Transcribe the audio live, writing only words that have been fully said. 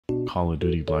Call of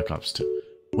Duty Black Ops 2.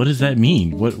 What does that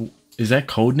mean? What is that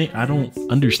code name? I don't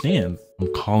understand.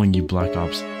 I'm calling you Black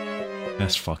Ops.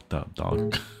 That's fucked up,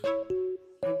 dog.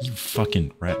 You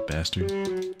fucking rat bastard.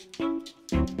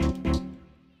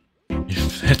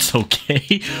 If that's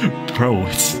okay, bro,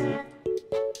 it's...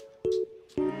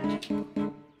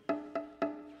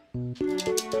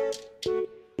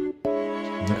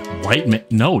 White man?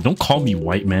 No, don't call me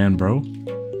white man, bro.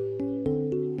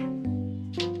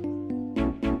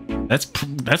 That's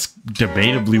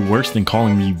debatably worse than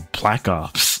calling me Black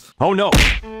Ops. Oh no.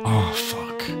 Oh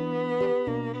fuck.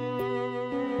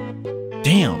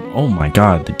 Damn. Oh my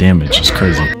god, the damage is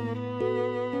crazy.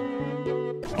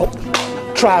 Oh,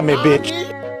 try me, bitch.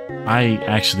 I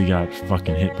actually got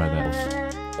fucking hit by that.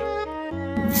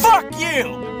 Fuck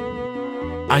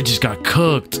you. I just got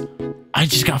cooked. I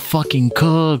just got fucking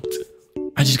cooked.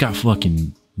 I just got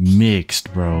fucking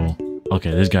mixed, bro.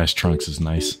 Okay, this guy's trunks is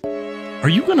nice. Are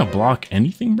you gonna block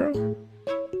anything, bro?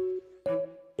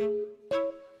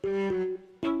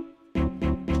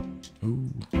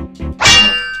 Ooh.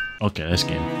 Okay, that's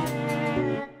game.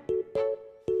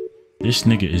 This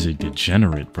nigga is a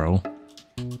degenerate, bro.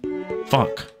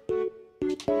 Fuck.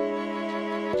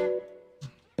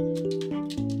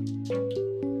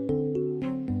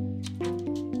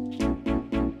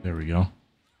 There we go.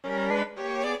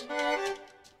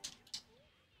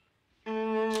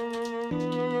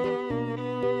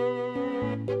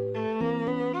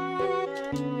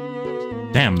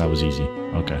 Damn, that was easy.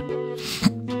 Okay.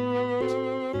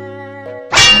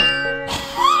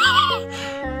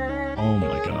 Oh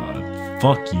my god.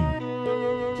 Fuck you.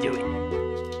 Do it.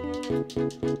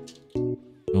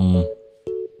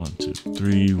 1, 2,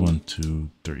 3. 1, 2,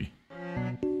 3.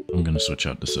 I'm gonna switch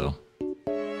out the cell.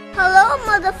 Hello,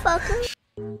 motherfucker.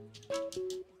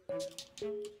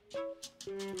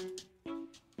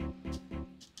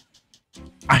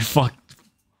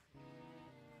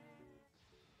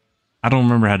 I don't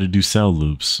remember how to do cell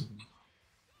loops.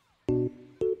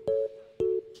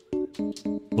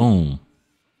 Boom.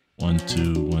 1,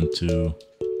 2, 1, 2.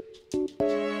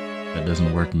 That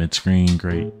doesn't work mid-screen.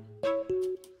 Great.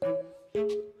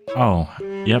 Oh,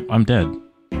 yep, I'm dead.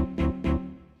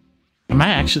 Am I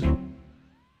actually?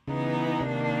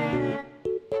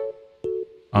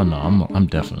 Oh no, I'm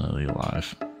definitely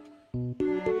alive.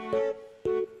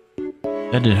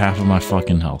 That did half of my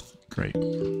fucking health. Great.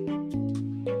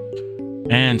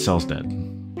 And Cell's dead.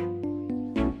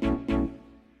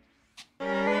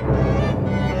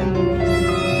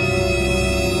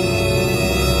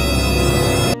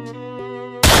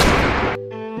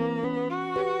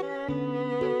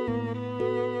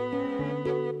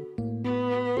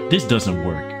 This doesn't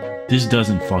work. This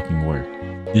doesn't fucking work.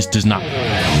 This does not.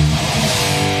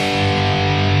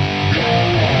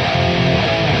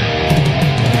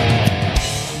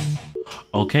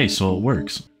 Okay, so it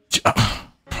works.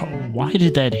 Bro, why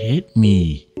did that hit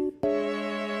me?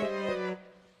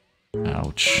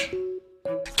 Ouch.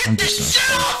 I'm just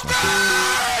gonna fuck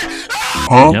it.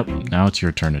 Huh? Yep, now it's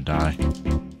your turn to die.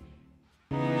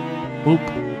 Boop.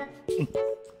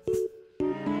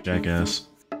 Jackass.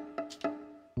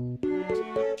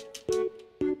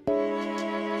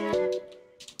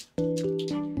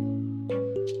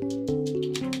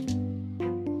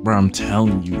 Bro, I'm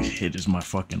telling you, Hit is my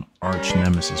fucking arch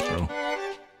nemesis, bro.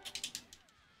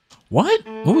 What?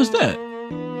 What was that?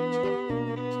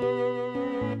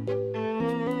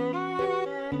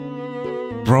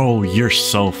 Bro, you're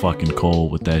so fucking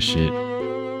cold with that shit.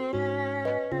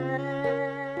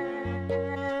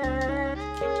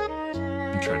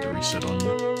 I tried to reset on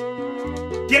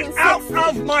you. Get out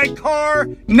of my car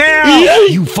now!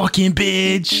 You fucking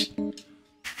bitch!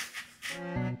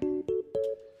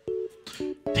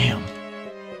 Damn.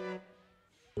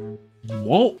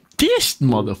 Whoa, this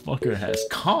motherfucker has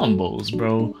combos,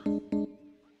 bro.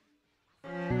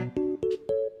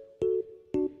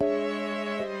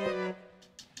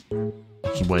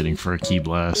 Just waiting for a key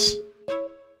blast.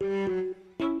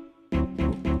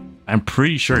 I'm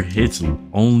pretty sure Hit's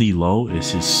only low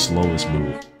is his slowest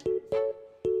move.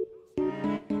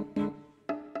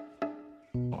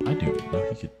 Oh, I didn't know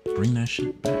he could bring that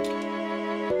shit back.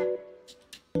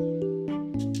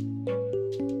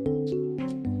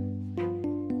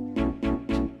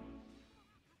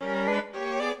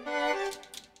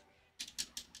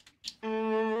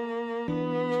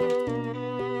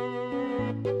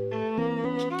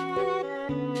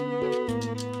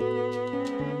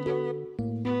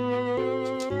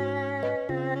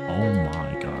 Oh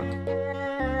my god.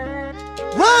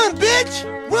 Run, bitch!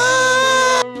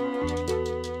 Run!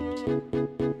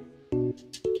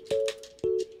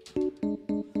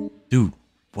 Dude,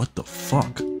 what the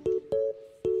fuck?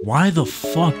 Why the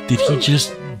fuck did he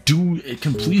just do a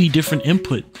completely different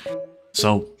input?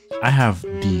 So I have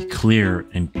the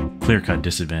clear-cut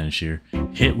disadvantage here.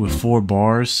 Hit with 4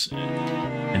 bars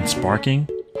and sparking.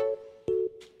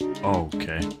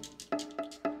 Okay.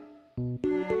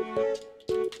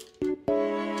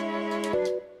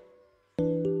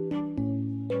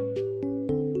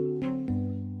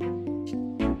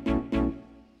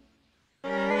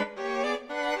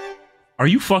 Are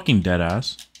you fucking dead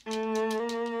ass?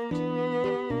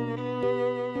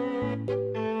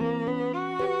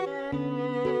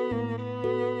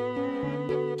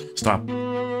 Stop.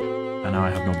 And now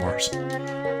I have no bars.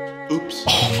 Oops.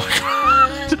 Oh my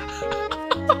god.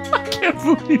 I can't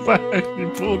believe I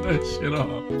actually pulled that shit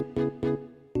off.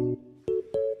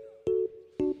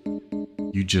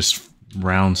 You just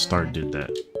round start did that.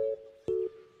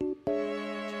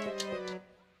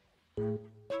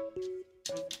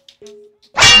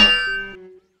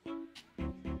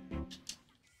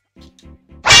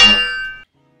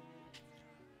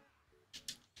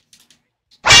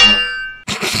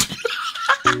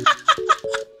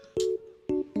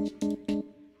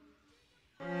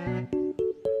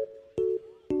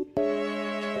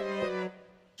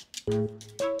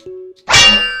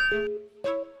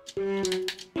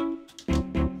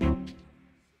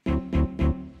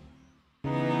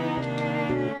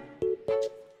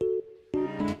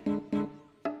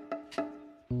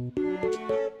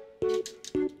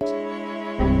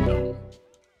 No.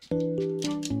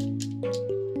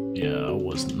 Yeah, I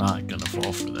was not gonna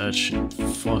fall for that shit.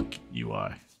 Fuck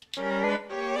UI.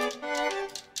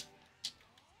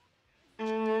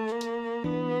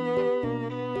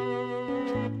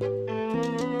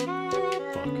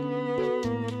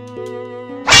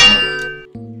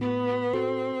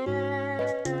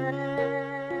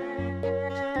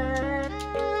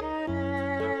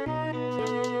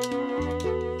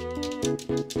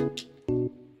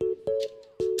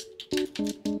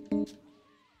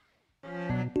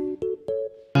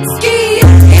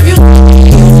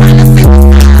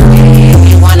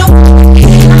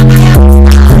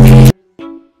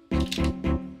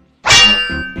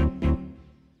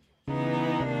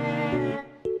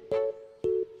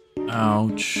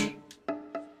 Ouch.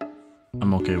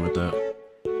 I'm okay with that.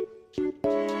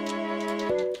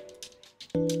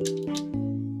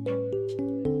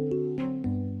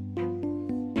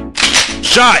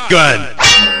 Shotgun!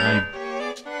 I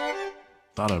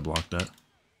thought I blocked that.